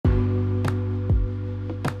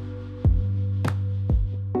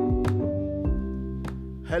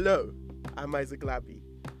Hello, I'm Isaac Labby.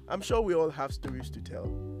 I'm sure we all have stories to tell.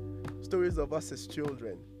 Stories of us as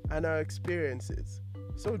children and our experiences.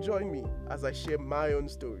 So join me as I share my own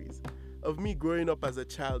stories of me growing up as a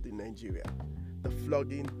child in Nigeria. The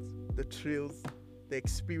floggings, the thrills, the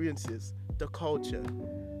experiences, the culture,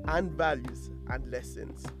 and values and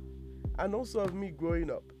lessons. And also of me growing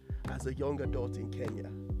up as a young adult in Kenya.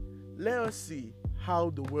 Let us see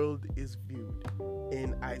how the world is viewed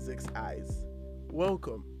in Isaac's eyes.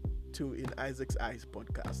 Welcome to In Isaac's Eyes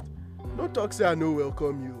podcast. No talk say I no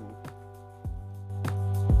welcome you.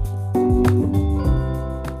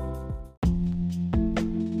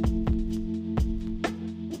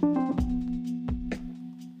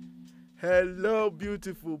 Hello,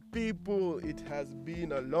 beautiful people. It has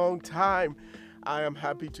been a long time. I am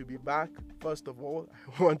happy to be back. First of all,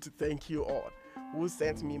 I want to thank you all who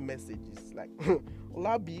sent me messages like,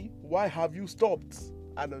 Labi, why have you stopped?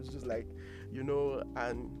 And I was just like,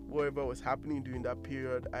 and whatever was happening during that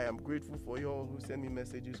period, I am grateful for you all who sent me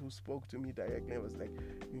messages, who spoke to me directly. I was like,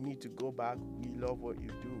 you need to go back. We love what you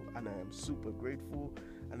do. And I am super grateful.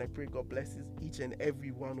 And I pray God blesses each and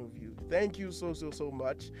every one of you. Thank you so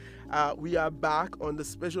much. We are back on the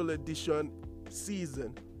special edition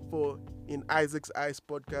season for In Isaac's Eyes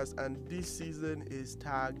podcast. And this season is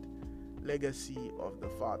tagged Legacy of the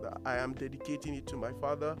Father. I am dedicating it to my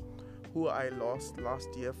father, who I lost last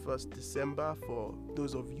year, 1st December. For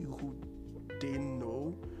those of you who didn't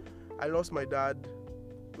know, I lost my dad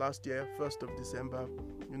last year, 1st of December.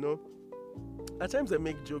 At times I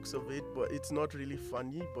make jokes of it, but it's not really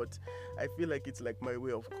funny, but I feel like it's like my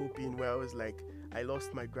way of coping, where I was like, I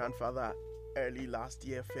lost my grandfather early last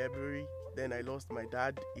year, February, then I lost my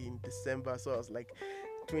dad in December, so I was like,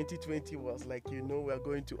 2020 was like, we're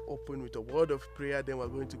going to open with a word of prayer, then we're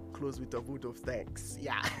going to close with a vote of thanks.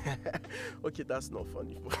 Yeah. Okay, that's not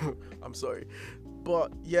funny. I'm sorry.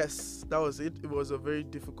 But yes, that was it. It was a very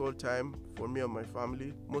difficult time for me and my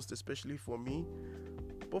family, most especially for me.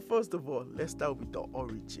 But first of all, let's start with the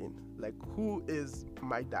origin. Like, who is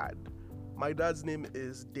my dad? My dad's name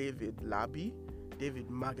is David Labby, David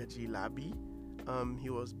Magaji Labby. He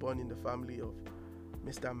was born in the family of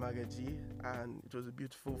Mr. Magaji, and it was a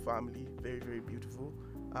beautiful family, very, very beautiful.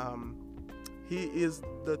 He is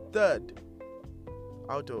the third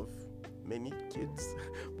out of many kids,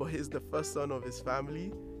 but he's the first son of his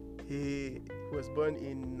family. He was born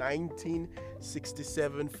in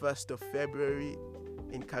 1967, 1st of February,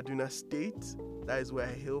 in Kaduna State. That is where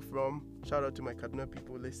I hail from. Shout out to my Kaduna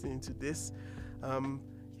people listening to this.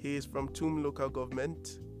 He is from Tum local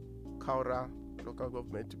government, Kaura local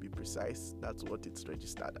government to be precise. That's what it's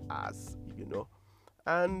registered as,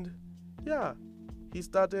 And yeah, he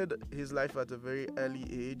started his life at a very early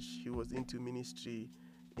age. He was into ministry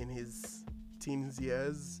in his teens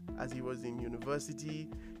years. As he was in university,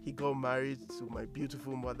 he got married to my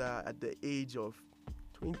beautiful mother at the age of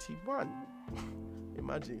 21.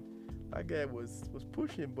 Imagine, that guy was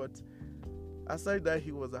pushing, but aside that,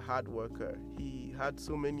 he was a hard worker. He had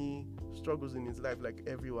so many struggles in his life, like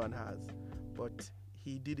everyone has, but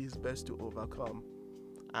he did his best to overcome.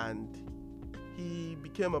 And he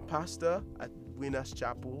became a pastor at Winners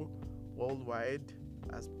Chapel worldwide,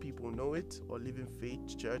 as people know it, or Living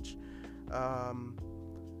Faith Church.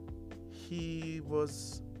 He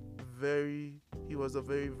was a very,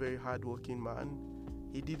 very hardworking man.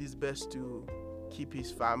 He did his best to keep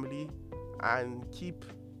his family and keep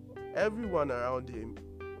everyone around him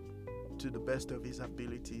to the best of his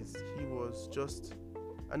abilities. He was just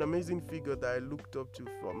an amazing figure that I looked up to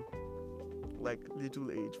from like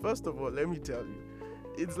little age. First of all, let me tell you,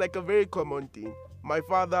 it's like a very common thing. My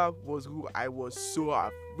father was who I was so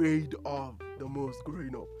afraid of the most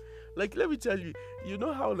growing up. Like, let me tell you, you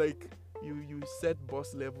know how like you set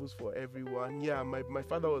boss levels for everyone. Yeah, my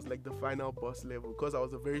father was like the final boss level, because I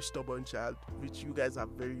was a very stubborn child, which you guys have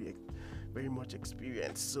very, very much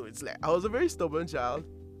experienced. So it's like I was a very stubborn child,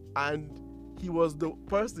 and he was the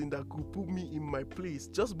person that could put me in my place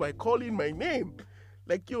just by calling my name.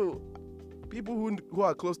 Like, people who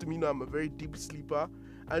are close to me know I'm a very deep sleeper.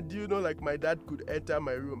 And like my dad could enter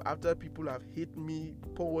my room after people have hit me,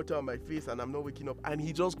 pour water on my face, and I'm not waking up, and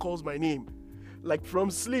he just calls my name. Like from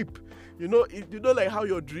sleep, like how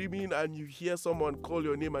you're dreaming and you hear someone call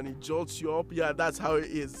your name and it jolts you up. Yeah, that's how it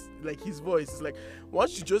is. Like his voice is like,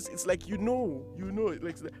 once it's like,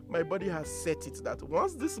 like my body has set it that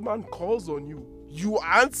once this man calls on you, You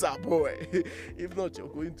answer, boy. If not, you're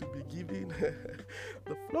going to be given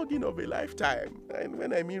the flogging of a lifetime. And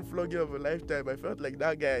when I mean flogging of a lifetime, I felt like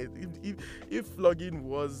that guy, if flogging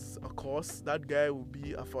was a course, that guy would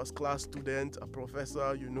be a first class student, a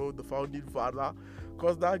professor, the founding father.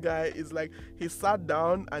 Because that guy is like, he sat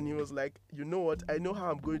down and he was like, you know what, I know how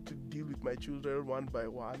I'm going to deal with my children one by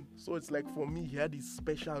one. So it's like, for me, he had his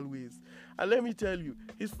special ways. And let me tell you,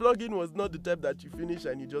 his flogging was not the type that you finish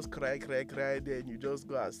and you just cry, then you just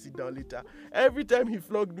go and sit down later. Every time he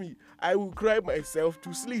flogged me, I will cry myself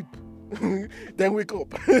to sleep. Then wake up.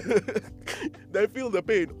 Then feel the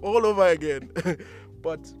pain all over again.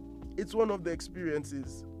 But it's one of the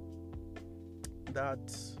experiences that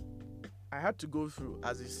I had to go through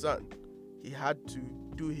as his son. He had to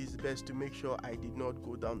do his best to make sure I did not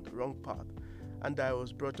go down the wrong path, and I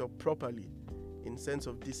was brought up properly in sense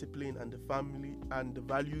of discipline and the family and the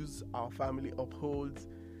values our family upholds.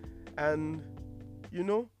 And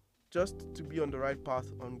just to be on the right path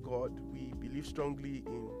on God, we believe strongly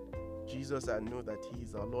in Jesus and know that he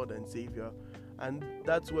is our Lord and Savior, and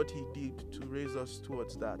that's what he did to raise us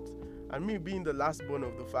towards that. And me being the last born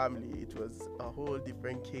of the family, it was a whole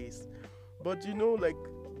different case. But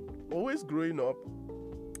always growing up,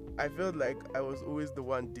 I felt like I was always the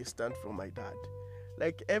one distant from my dad.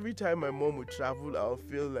 Like every time my mom would travel, I'll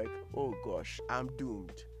feel like, oh gosh, I'm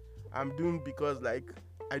doomed. I'm doomed because I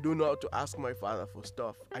don't know how to ask my father for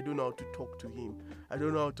stuff. I don't know how to talk to him. I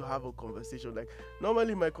don't know how to have a conversation.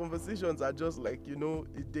 Normally my conversations are just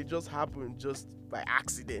they just happen just by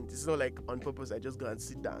accident. It's not like on purpose I just go and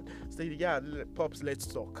sit down. Say, yeah, pops, let's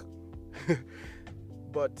talk.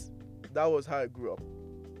 But that was how I grew up.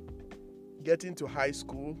 Getting to high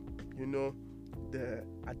school, the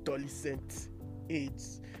adolescent age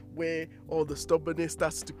where all the stubbornness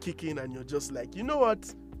starts to kick in and you're just like, you know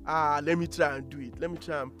what? Let me try and do it. Let me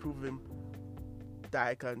try and prove him that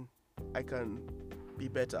I can be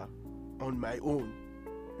better on my own.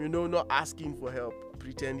 Not asking for help,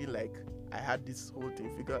 pretending like I had this whole thing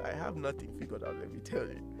figured. I have nothing figured out, let me tell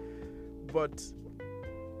you. But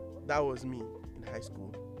that was me in high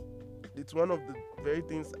school. It's one of the very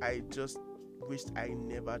things I just wished I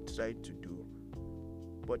never tried to do.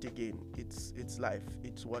 But again, it's life.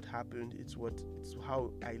 It's what happened. It's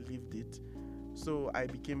how I lived it. So I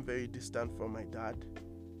became very distant from my dad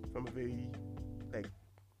from a very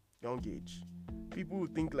young age. People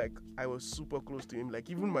would think I was super close to him.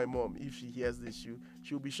 Even my mom, if she hears this,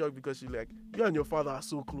 she'll be shocked because she's like, you and your father are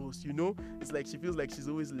so close, It's like she feels like she's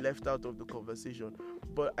always left out of the conversation.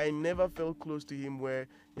 But I never felt close to him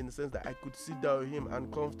in the sense that I could sit down with him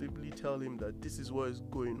and comfortably tell him that this is what is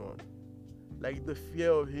going on. The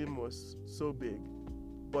fear of him was so big.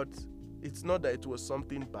 But it's not that it was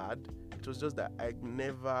something bad. It was just that I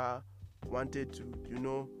never wanted to,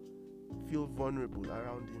 feel vulnerable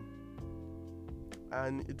around him.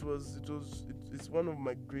 And it's one of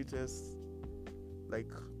my greatest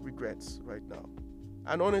regrets right now.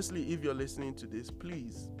 And honestly, if you're listening to this,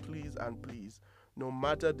 please, no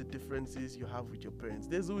matter the differences you have with your parents,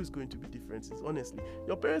 there's always going to be differences. Honestly,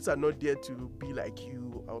 your parents are not there to be like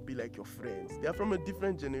you or be like your friends. They are from a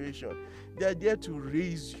different generation. They are there to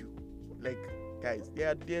raise you. Guys, they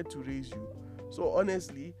are there to raise you. So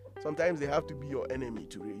honestly, sometimes they have to be your enemy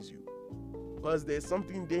to raise you, because there's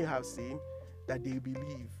something they have seen that they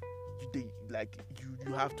believe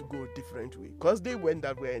you have to go a different way, because they went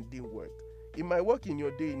that way and didn't work. It might work in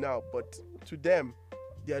your day now, but to them,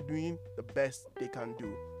 they are doing the best they can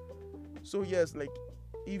do. So yes,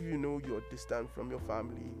 if you're distant from your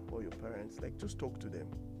family or your parents, just talk to them.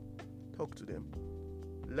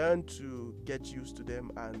 Learn to get used to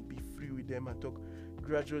them and be free with them, and talk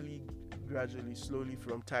gradually, slowly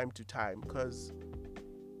from time to time, because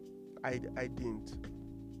I didn't.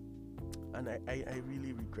 And I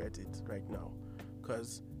really regret it right now,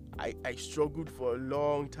 because I struggled for a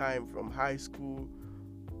long time from high school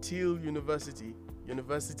till university.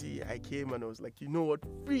 I came and I was like, you know what,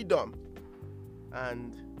 freedom.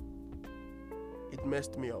 And it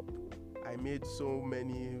messed me up. I made so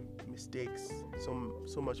many mistakes,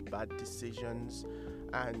 so much bad decisions,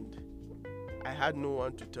 and I had no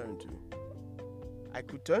one to turn to. I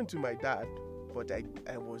could turn to my dad, but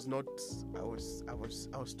I was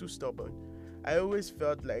too stubborn. I always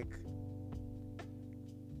felt like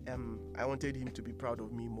I wanted him to be proud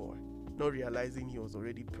of me more, not realizing he was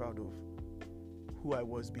already proud of who I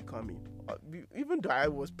was becoming. Even though I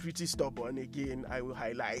was pretty stubborn, again, I will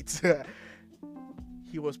highlight,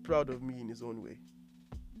 he was proud of me in his own way.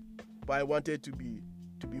 But I wanted to be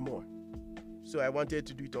more. So I wanted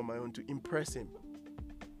to do it on my own to impress him.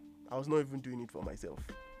 I was not even doing it for myself.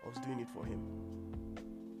 I was doing it for him.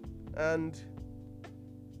 And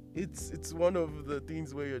it's one of the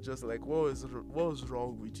things where you're just like, what was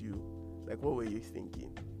wrong with you? Like, what were you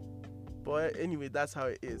thinking? But anyway, that's how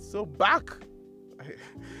it is. So back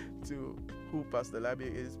to who Pastor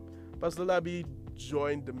Labi is. Pastor Labi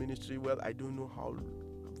joined the ministry. Well, I don't know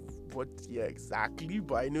what year exactly,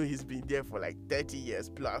 but I know he's been there for like 30 years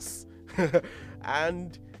plus.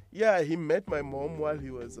 And yeah, he met my mom while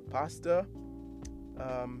he was a pastor.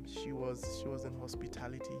 She was in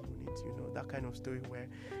hospitality unit, that kind of story where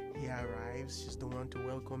he arrives, she's the one to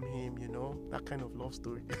welcome him, that kind of love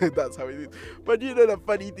story. That's how it is. But the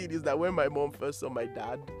funny thing is that when my mom first saw my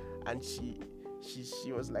dad, and she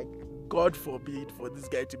was like, God forbid for this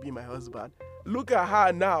guy to be my husband. Look at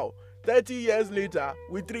her now, 30 years later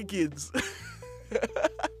with 3 kids.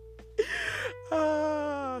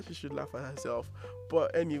 She should laugh at herself.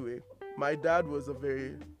 But anyway, my dad was a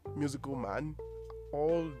very musical man.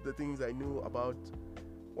 All the things I knew about,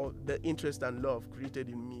 or the interest and love created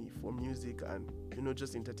in me for music and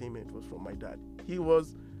just entertainment was from my dad. He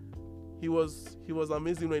was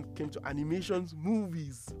amazing when it came to animations,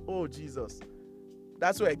 movies. Oh Jesus,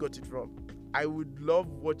 that's where I got it from. I would love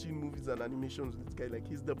watching movies and animations with this guy. Like,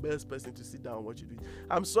 he's the best person to sit down and watch it with.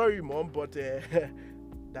 I'm sorry, Mom, but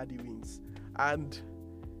Daddy wins. And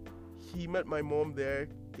he met my mom there.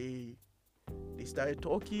 They started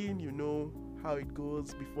talking, how it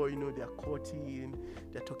goes before they're courting,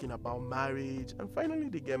 they're talking about marriage, and finally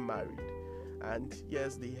they get married. And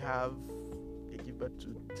yes, they give birth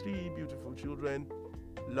to 3 beautiful children.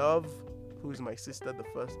 Love, who is my sister, the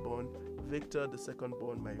firstborn, Victor, the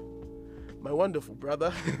secondborn, my wonderful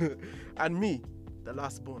brother, and me, the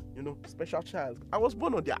lastborn, special child. I was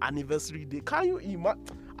born on their anniversary day. Can you imagine?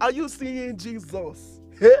 Are you seeing Jesus?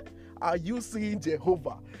 Are you seeing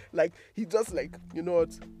Jehovah? Like, he just like, you know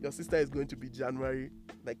what? Your sister is going to be January,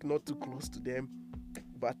 like not too close to them,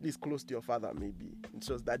 but at least close to your father maybe. It's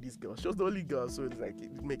just that this girl, she was the only girl, so it's like,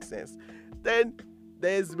 it makes sense. Then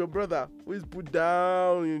there's your brother who is put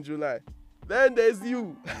down in July. Then there's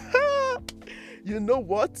you. You know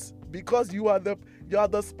what? Because you are the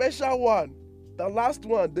special one, the last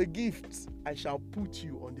one, the gifts. I shall put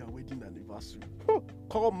you on their wedding anniversary.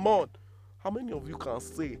 Come on. How many of you can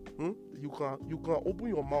say, you can open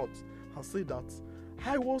your mouth and say that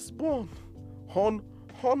I was born on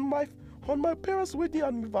my parents' wedding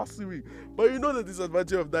anniversary? But the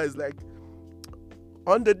disadvantage of that is like,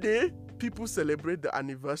 on the day, people celebrate the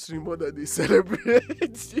anniversary more than they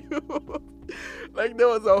celebrate you. Like, there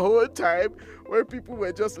was a whole time where people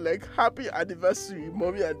were just like, happy anniversary,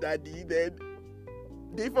 mommy and daddy. Then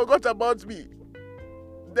they forgot about me.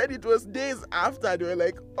 Then it was days after they were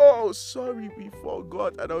like, oh, sorry, we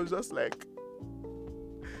forgot. And I was just like,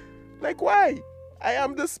 why? I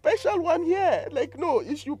am the special one here. Like, no,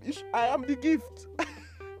 I am the gift.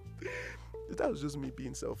 That was just me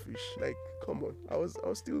being selfish. Like, come on. I was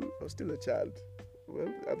still a child.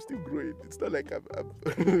 Well, I'm still growing. It's not like I'm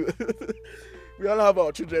we all have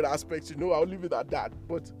our children aspects, I'll leave it at that.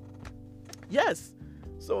 But yes.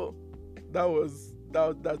 So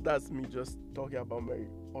that's me just talking about my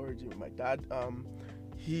origin. My dad,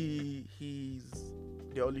 he's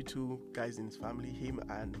the only 2 guys in his family, him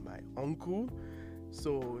and my uncle.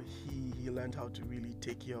 So he learned how to really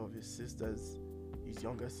take care of his sisters, his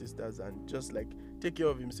younger sisters, and just like take care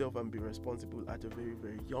of himself and be responsible at a very,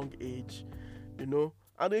 very young age,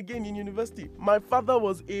 And again, in university, my father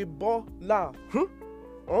was a baller.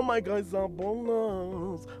 All my guys are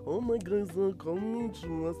ballers. All my guys are coming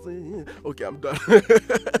to us. Okay, I'm done.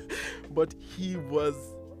 But he was,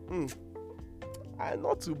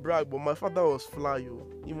 not to brag, but my father was fly.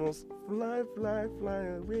 He was fly, fly, fly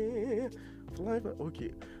away. Fly, fly.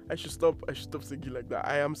 Okay, I should stop singing like that.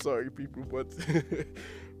 I am sorry, people, but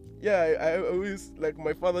yeah, I always like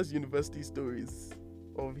my father's university stories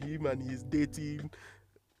of him and his dating,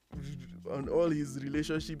 on all his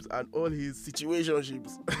relationships and all his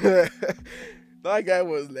situationships. That guy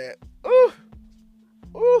was like,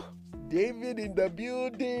 oh, David in the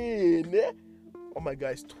building. Oh my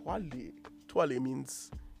God, it's Twale. Twale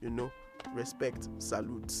means, respect,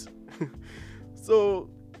 salute. So,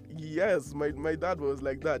 yes, my dad was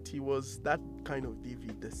like that. He was that kind of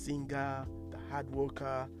David, the singer, the hard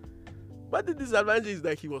worker. But the disadvantage is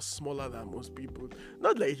that he was smaller than most people.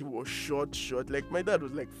 Not like he was short. Like, my dad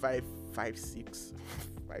was like 5'6",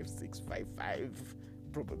 5'5",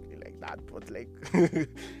 probably like that. But like,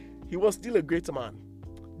 he was still a great man,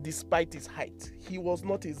 despite his height. He was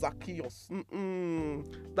not a Zacchaeus.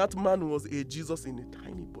 That man was a Jesus in a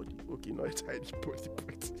tiny body. Okay, not a tiny body,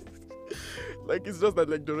 but like, it's just that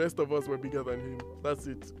like the rest of us were bigger than him. That's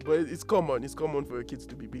it. But it's common. It's common for your kids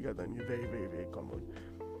to be bigger than you. Very, very, very common.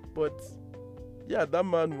 But yeah, that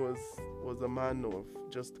man was a man of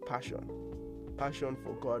just passion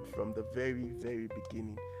for God from the very, very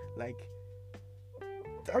beginning. Like,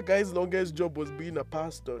 that guy's longest job was being a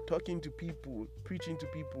pastor, talking to people, preaching to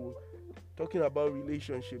people, talking about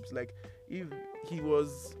relationships. Like, if he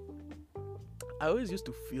was, I always used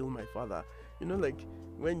to feel my father, like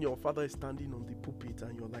when your father is standing on the pulpit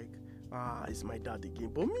and you're like, it's my dad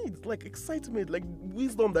again. But me, it's like excitement, like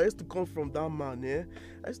wisdom that used to come from that man.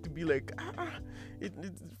 I used to be like,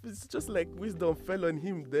 it's just like wisdom fell on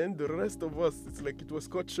him. Then the rest of us, it's like it was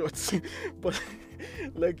cut short. But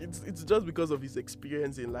like it's just because of his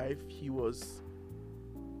experience in life. He was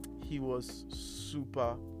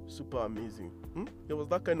super, super amazing. There was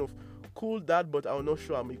that kind of cool dad, but I'm not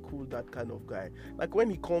sure I'm a cool dad kind of guy. Like when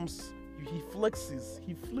he comes, he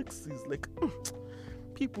flexes like.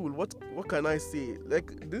 People, what can I say?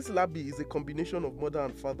 Like, this Labi is a combination of mother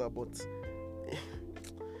and father, but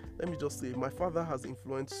let me just say, my father has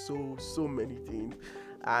influenced so many things,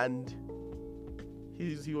 and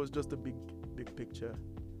he was just a big picture.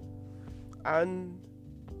 And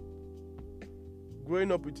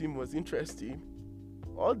growing up with him was interesting.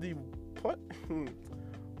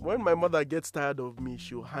 When my mother gets tired of me,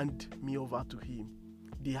 she'll hand me over to him,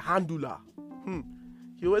 the handler.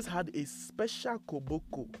 He always had a special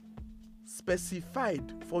koboko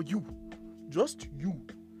specified for you. Just you.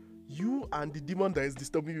 You and the demon that is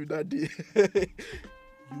disturbing you that day.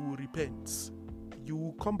 You will repent. You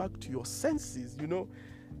will come back to your senses,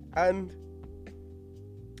 And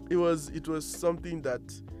it was something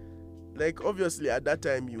that, like, obviously at that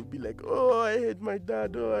time you'll be like, oh, I hate my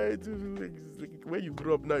dad. Oh, I do. Like, when you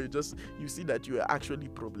grow up now, you see that you are actually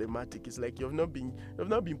problematic. It's like you've not been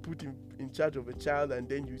put in charge of a child, and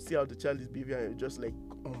then you see how the child is behaving, and you're just like,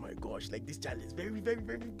 oh my gosh, like this child is very, very,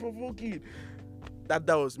 very provoking. That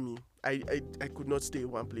was me. I could not stay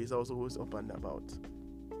in one place. I was always up and about.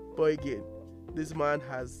 But again, this man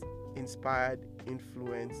has inspired,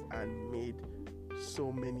 influenced, and made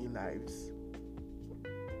so many lives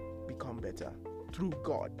become better through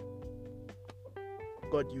God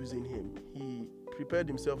using him. He prepared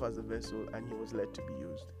himself as a vessel, and he was led to be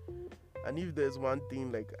used. And if there's one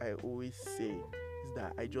thing, like I always say, is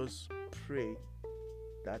that I just pray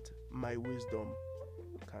that my wisdom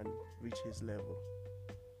can reach his level,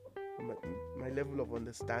 my level of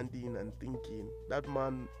understanding and thinking. That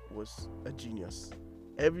man was a genius.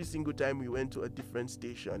 Every single time we went to a different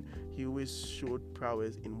station, he always showed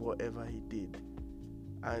prowess in whatever he did.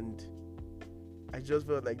 And I just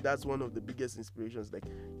felt like that's one of the biggest inspirations. Like,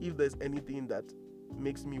 if there's anything that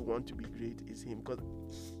makes me want to be great, is him. Because,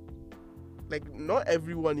 like, not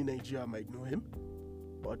everyone in Nigeria might know him,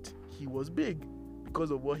 but he was big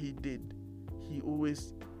because of what he did. He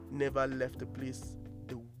always never left the place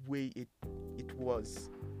the way it was.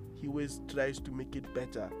 He always tries to make it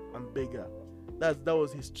better and bigger. That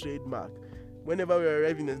was his trademark. Whenever we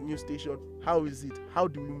arrive in a new station, how is it? How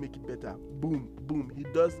do we make it better? Boom, boom. He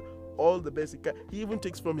does all the best he can. He even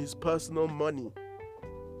takes from his personal money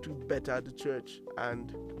to better the church.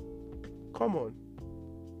 And come on,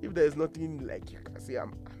 if there's nothing like you can say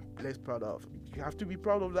I'm less proud of, you have to be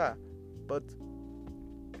proud of that. But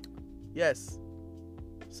yes,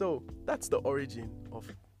 so that's the origin of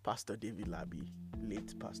Pastor David Labi,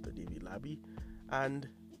 late Pastor David Labi, and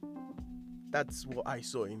that's what I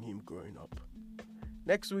saw in him growing up.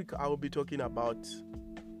 Next week, I will be talking about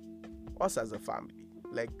us as a family,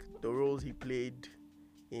 like the roles he played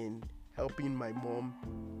in helping my mom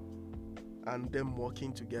and them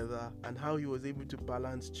working together, and how he was able to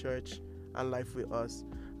balance church and life with us.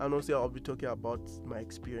 And also, I'll be talking about my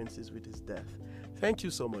experiences with his death. Thank you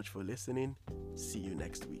so much for listening. See you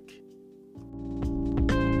next week.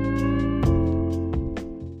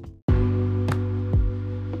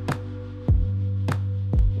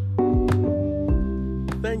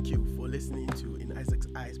 Thank you for listening to In Isaac's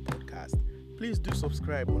Eyes podcast. Please do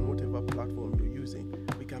subscribe on whatever platform you're using.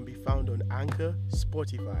 We can be found on Anchor,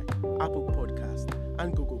 Spotify, Apple Podcast,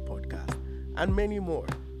 and Google Podcast, and many more.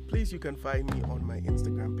 Please, you can find me on my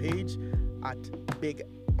Instagram page at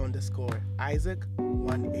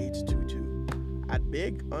big_Isaac1822. At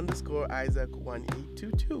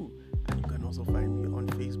big_Isaac1822. And you can also find me on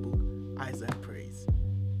Facebook, Isaac Praise.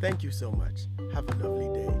 Thank you so much. Have a lovely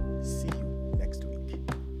day. See you.